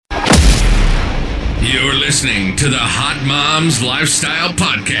You're listening to the Hot Moms Lifestyle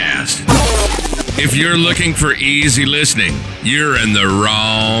Podcast. If you're looking for easy listening, you're in the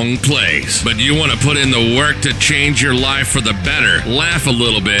wrong place. But you want to put in the work to change your life for the better, laugh a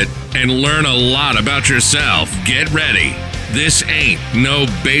little bit, and learn a lot about yourself. Get ready. This ain't no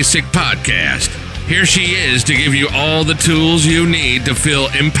basic podcast. Here she is to give you all the tools you need to feel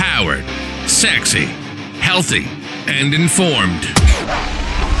empowered, sexy, healthy, and informed.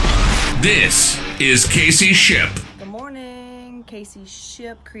 This is Casey Ship. Good morning, Casey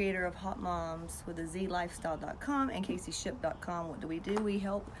Ship, creator of Hot Moms with a ZLifestyle.com and CaseyShip.com. What do? We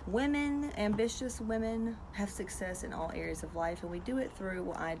help women, ambitious women, have success in all areas of life, and we do it through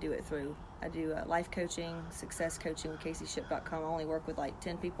what I do it through. I do life coaching, success coaching with CaseyShip.com. I only work with like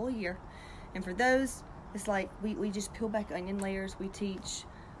 10 people a year, and for those, it's like we just peel back onion layers. We teach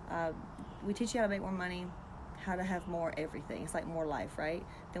you how to make more money, how to have more everything. It's like more life, right?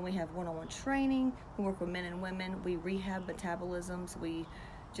 Then we have one-on-one training. We work with men and women. We rehab metabolisms. We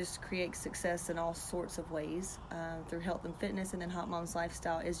just create success in all sorts of ways through health and fitness. And then Hot Moms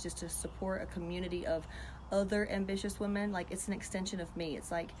Lifestyle is just to support a community of other ambitious women. Like, it's an extension of me. It's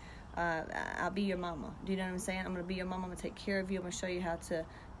like, I'll be your mama. Do you know what I'm saying? I'm going to be your mama. I'm going to take care of you. I'm going to show you how to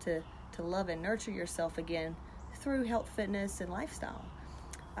love and nurture yourself again through health, fitness, and lifestyle.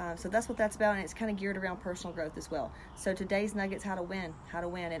 So that's what that's about, and it's kind of geared around personal growth as well. So today's nuggets, how to win.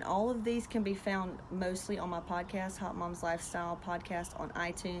 And all of these can be found mostly on my podcast, Hot Moms Lifestyle Podcast, on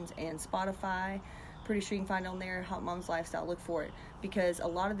iTunes and Spotify. Pretty sure you can find it on there, Hot Moms Lifestyle. Look for it, because a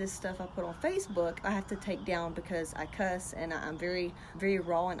lot of this stuff I put on Facebook, I have to take down because I cuss, and I'm very, very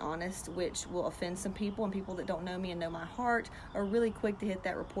raw and honest, which will offend some people, and people that don't know me and know my heart are really quick to hit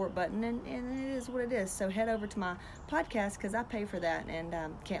that report button, and it is what it is. So head over to my podcast, because I pay for that and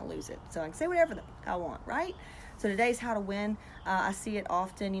can't lose it. So I can say whatever I want, right? So today's how to win. I see it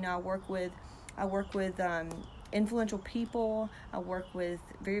often. You know, I work with influential people. I work with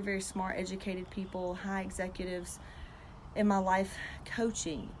very, very smart, educated people, high executives in my life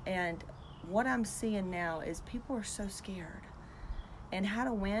coaching. And what I'm seeing now is people are so scared. And how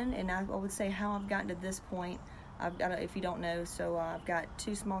to win, and I would say how I've gotten to this point, I've got, if you don't know, so I've got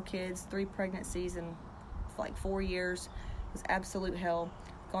 2 small kids, 3 pregnancies in like 4 years. It was absolute hell.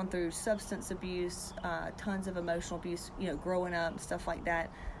 Gone through substance abuse, tons of emotional abuse, you know, growing up, stuff like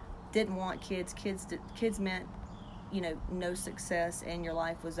that. Didn't want kids. Kids meant, you know, no success, and your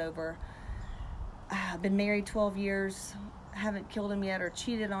life was over. I've been married 12 years, haven't killed him yet or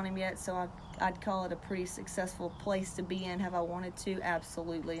cheated on him yet, so I'd call it a pretty successful place to be in. Have I wanted to?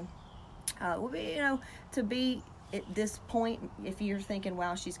 Absolutely. You know, to be at this point, if you're thinking,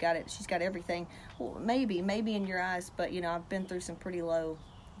 wow, she's got everything, well, maybe in your eyes, but, you know, I've been through some pretty low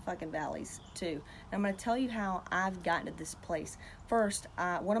fucking valleys too. And I'm going to tell you how I've gotten to this place. First,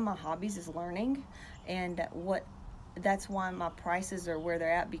 one of my hobbies is learning, and that's why my prices are where they're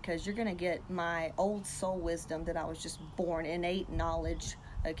at, because you're going to get my old soul wisdom that I was just born, innate knowledge,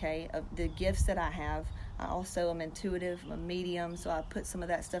 okay, of the gifts that I have. I also am intuitive, I'm a medium, so I put some of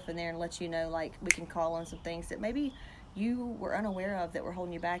that stuff in there and let you know, like, we can call on some things that maybe you were unaware of that were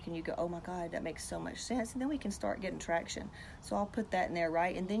holding you back, and you go, oh my God, that makes so much sense, and then we can start getting traction. So I'll put that in there,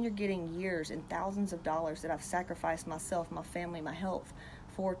 right? And then you're getting years and thousands of dollars that I've sacrificed myself, my family, my health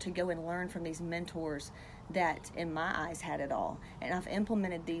for, to go and learn from these mentors that in my eyes had it all. And I've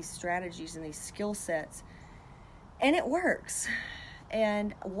implemented these strategies and these skill sets, and it works.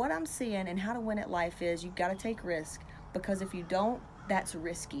 And what I'm seeing and how to win at life is you've got to take risk, because if you don't, that's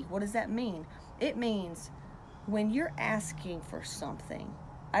risky. What does that mean? It means when you're asking for something,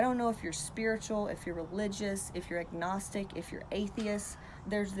 I don't know if you're spiritual, if you're religious, if you're agnostic, if you're atheist,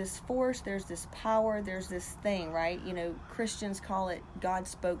 there's this force, there's this power, there's this thing, right? You know, Christians call it God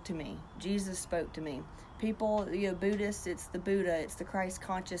spoke to me, Jesus spoke to me. People, you know, Buddhists, it's the Buddha, it's the Christ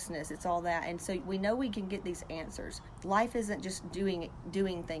consciousness, it's all that. And so we know we can get these answers. Life isn't just doing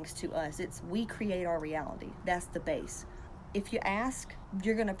things to us. It's we create our reality. That's the base. If you ask,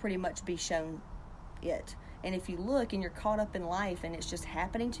 you're going to pretty much be shown it. And if you look and you're caught up in life and it's just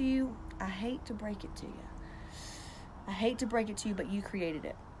happening to you, I hate to break it to you. But you created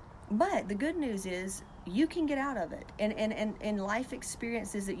it. But the good news is you can get out of it. And life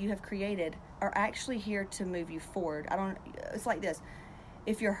experiences that you have created are actually here to move you forward. It's like this.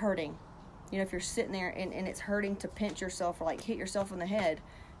 If you're hurting, you know, if you're sitting there and it's hurting to pinch yourself or like hit yourself in the head,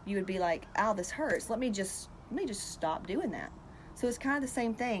 you would be like, ow, this hurts. Let me just stop doing that. So it's kind of the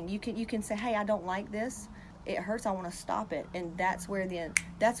same thing. You can say, hey, I don't like this. It hurts. I want to stop it. And that's where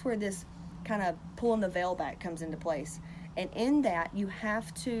this kind of pulling the veil back comes into place. And in that, you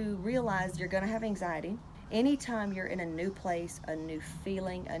have to realize you're going to have anxiety. Anytime you're in a new place, a new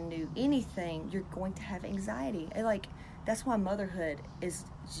feeling, a new anything, you're going to have anxiety. And like, that's why motherhood is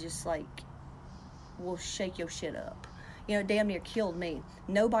just like, will shake your shit up. You know, damn near killed me.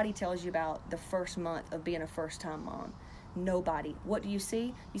 Nobody tells you about the first month of being a first-time mom. Nobody. What do you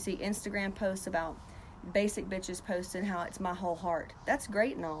see? You see Instagram posts about basic bitches posting how it's my whole heart. That's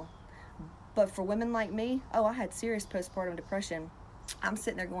great and all. But for women like me, I had serious postpartum depression. I'm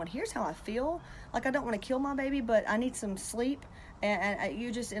sitting there going, here's how I feel. Like, I don't want to kill my baby, but I need some sleep. And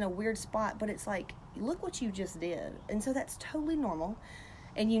you're just in a weird spot. But it's like, look what you just did. And so that's totally normal.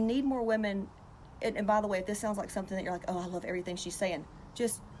 And you need more women. And by the way, if this sounds like something that you're like, I love everything she's saying,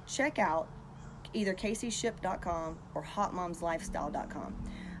 just check out either CaseyShip.com or HotMomsLifestyle.com.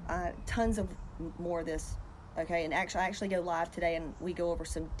 Tons of more of this. Okay, and I actually go live today, and we go over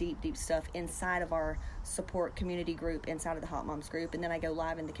some deep stuff inside of our support community group, inside of the Hot Moms group, and then I go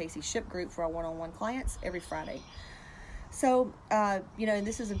live in the Casey Ship group for our one-on-one clients every Friday. So, and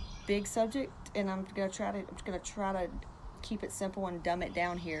this is a big subject, and I'm gonna try to keep it simple and dumb it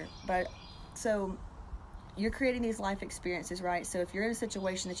down here. But so you're creating these life experiences, right? So if you're in a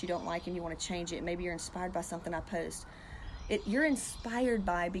situation that you don't like and you want to change it, maybe you're inspired by something I post. You're inspired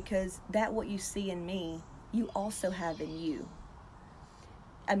by, because that what you see in me, you also have in you.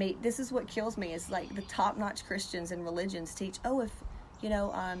 I mean, this is what kills me, is like the top-notch Christians and religions teach, if,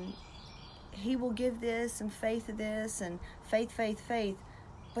 he will give this and faith of this and faith,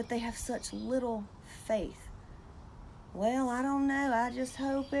 but they have such little faith. Well, I don't know. I just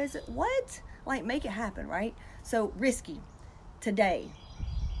hope what? Like, make it happen, right? So, risky. Today,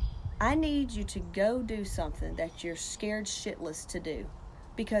 I need you to go do something that you're scared shitless to do.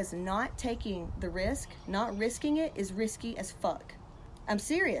 Because not taking the risk, not risking it, is risky as fuck. I'm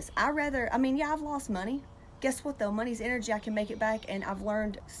serious. I've lost money. Guess what, though? Money's energy. I can make it back, and I've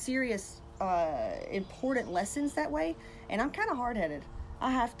learned serious, important lessons that way, and I'm kind of hard-headed.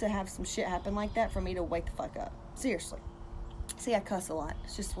 I have to have some shit happen like that for me to wake the fuck up. Seriously. See, I cuss a lot.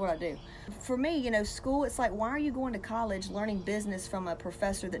 It's just what I do. For me, school, it's like, why are you going to college learning business from a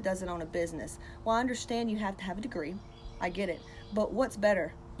professor that doesn't own a business? Well, I understand you have to have a degree. I get it. But what's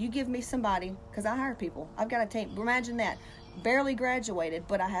better? You give me somebody, because I hire people. I've got a team. Imagine that. Barely graduated,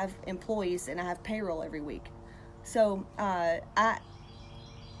 but I have employees and I have payroll every week. So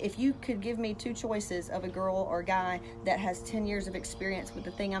if you could give me two choices of a girl or a guy that has 10 years of experience with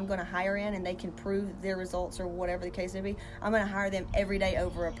the thing I'm going to hire in, and they can prove their results or whatever the case may be, I'm going to hire them every day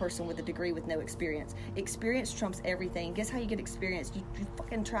over a person with a degree with no experience. Experience trumps everything. Guess how you get experience? You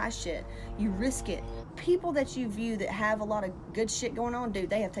fucking try shit. You risk it. People that you view that have a lot of good shit going on, dude,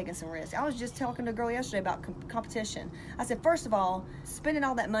 they have taken some risks. I was just talking to a girl yesterday about competition. I said, first of all, spending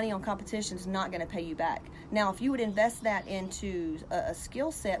all that money on competition is not going to pay you back. Now, if you would invest that into a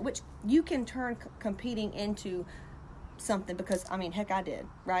skill set, which you can turn competing into something, because, heck, I did,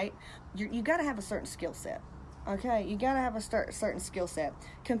 right? You got to have a certain skill set. Okay, you got to have a certain skill set.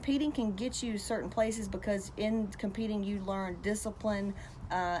 Competing can get you certain places, because in competing you learn discipline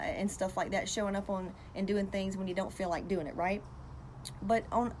and stuff like that, showing up on and doing things when you don't feel like doing it, right? But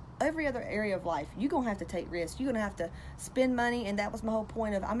on every other area of life, you're going to have to take risks. You're going to have to spend money, and that was my whole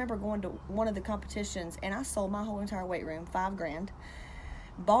point of, I remember going to one of the competitions, and I sold my whole entire weight room, $5,000.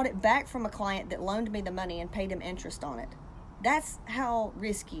 Bought it back from a client that loaned me the money and paid him interest on it. That's how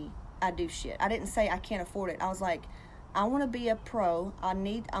risky I do shit. I didn't say I can't afford it. I was like, I want to be a pro. I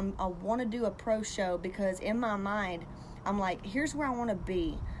want to do a pro show, because in my mind, I'm like, here's where I want to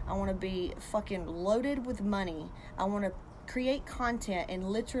be. I want to be fucking loaded with money. I want to create content and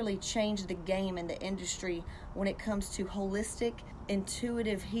literally change the game in the industry when it comes to holistic,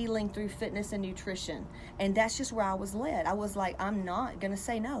 intuitive healing through fitness and nutrition. And that's just where I was led. I was like, I'm not going to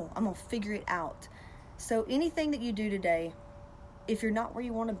say no. I'm going to figure it out. So anything that you do today, if you're not where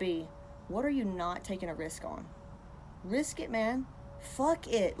you want to be, what are you not taking a risk on? Risk it, man. Fuck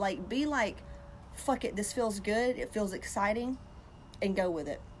it. Be like, fuck it. This feels good. It feels exciting. And go with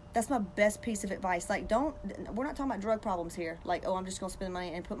it. That's my best piece of advice. We're not talking about drug problems here. I'm just going to spend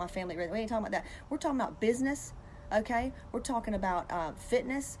money and put my family at risk. We ain't talking about that. We're talking about business, okay? We're talking about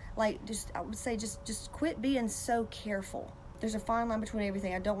fitness. I would say just quit being so careful. There's a fine line between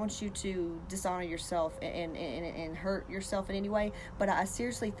everything. I don't want you to dishonor yourself and hurt yourself in any way, but I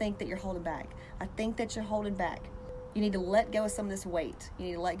seriously think that you're holding back. I think that you're holding back. You need to let go of some of this weight.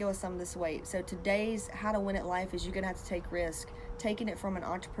 So today's how to win at life is you're going to have to take risk. Taking it from an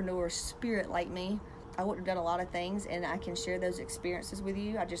entrepreneur spirit like me, I would have done a lot of things, and I can share those experiences with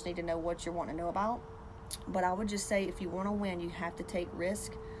you. I just need to know what you're wanting to know about. But I would just say, if you want to win, you have to take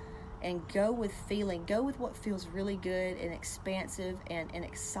risk and go with feeling. Go with what feels really good and expansive and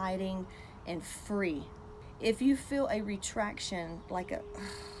exciting and free. If you feel a retraction, like a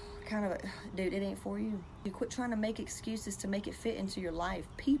kind of a, dude, it ain't for you. You quit trying to make excuses to make it fit into your life.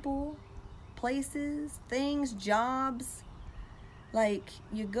 People, places, things, jobs. Like,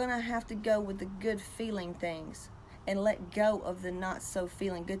 you're gonna have to go with the good feeling things and let go of the not so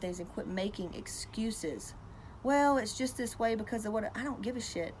feeling good things and quit making excuses. Well, it's just this way because of what. I don't give a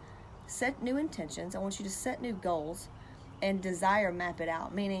shit. Set new intentions. I want you to set new goals and desire map it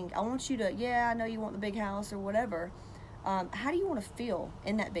out. Meaning, I want you to, I know you want the big house or whatever. How do you want to feel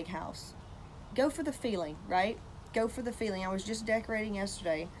in that big house? Go for the feeling, right? Go for the feeling. I was just decorating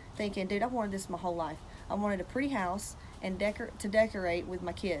yesterday thinking, dude, I wanted this my whole life. I wanted a pretty house and to decorate with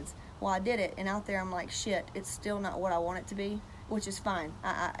my kids. Well, I did it, and out there I'm like, shit, it's still not what I want it to be, which is fine.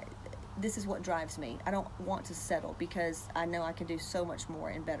 This is what drives me. I don't want to settle because I know I can do so much more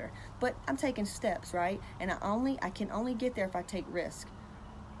and better. But I'm taking steps, right? And I can only get there if I take risk.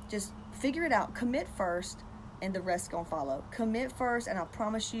 Just figure it out. Commit first, and the rest gonna follow. Commit first, and I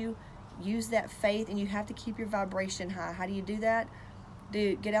promise you, use that faith, and you have to keep your vibration high. How do you do that?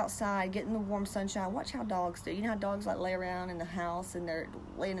 Dude, get outside, get in the warm sunshine. Watch how dogs do. You know how dogs like lay around in the house and they're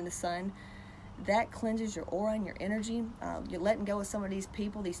laying in the sun? That cleanses your aura and your energy. You're letting go of some of these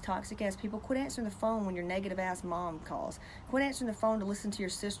people, these toxic ass people. Quit answering the phone when your negative ass mom calls. Quit answering the phone to listen to your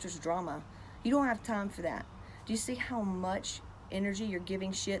sister's drama. You don't have time for that. Do you see how much energy you're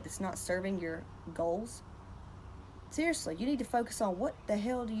giving shit that's not serving your goals? Seriously, you need to focus on what the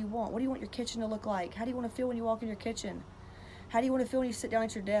hell do you want? What do you want your kitchen to look like? How do you want to feel when you walk in your kitchen? How do you want to feel when you sit down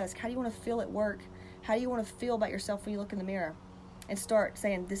at your desk? How do you want to feel at work? How do you want to feel about yourself when you look in the mirror? And start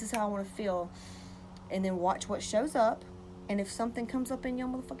saying, this is how I want to feel. And then watch what shows up. And if something comes up in your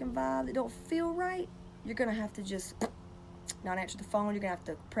motherfucking vibe that don't feel right, you're going to have to just not answer the phone. You're going to have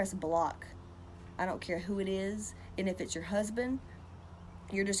to press block. I don't care who it is. And if it's your husband,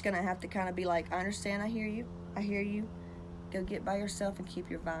 you're just going to have to kind of be like, I understand, I hear you. Go get by yourself and keep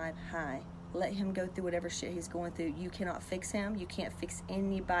your vibe high. Let him go through whatever shit he's going through. You cannot fix him. You can't fix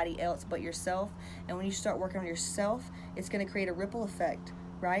anybody else but yourself. And when you start working on yourself, it's going to create a ripple effect,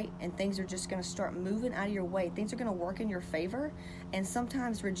 right? And things are just going to start moving out of your way. Things are going to work in your favor. And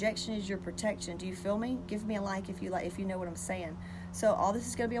sometimes rejection is your protection. Do you feel me? Give me a like if you know what I'm saying. So all this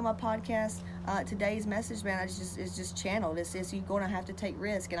is going to be on my podcast. Today's message, man, is just channeled. It's you're going to have to take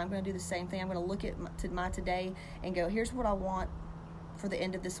risk. And I'm going to do the same thing. I'm going to look at my today and go, here's what I want for the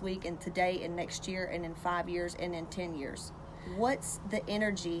end of this week and today and next year and in 5 years and in 10 years. What's the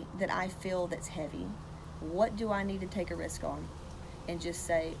energy that I feel that's heavy? What do I need to take a risk on? And just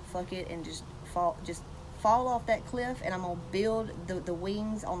say, fuck it, and just fall off that cliff, and I'm going to build the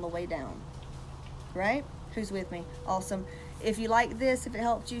wings on the way down. Right? Who's with me? Awesome. If you like this, if it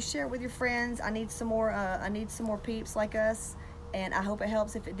helped you, share it with your friends. I need some more peeps like us, and I hope it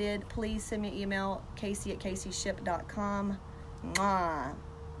helps. If it did, please send me an email, Casey@CaseyShip.com. Mwah.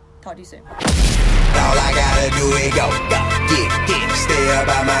 Talk to you soon. All I gotta do is go, get, stay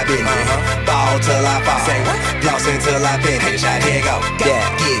about my business. Ball till I fall, floss until I finish. Here go, get,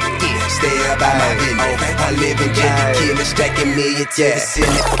 stay about my business. I live in Jet Killer, stacking millions to the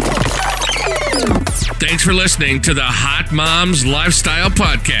ceiling. Thanks for listening to the Hot Moms Lifestyle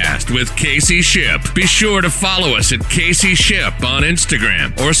Podcast with Casey Ship. Be sure to follow us at Casey Ship on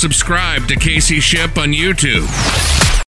Instagram or subscribe to Casey Ship on YouTube.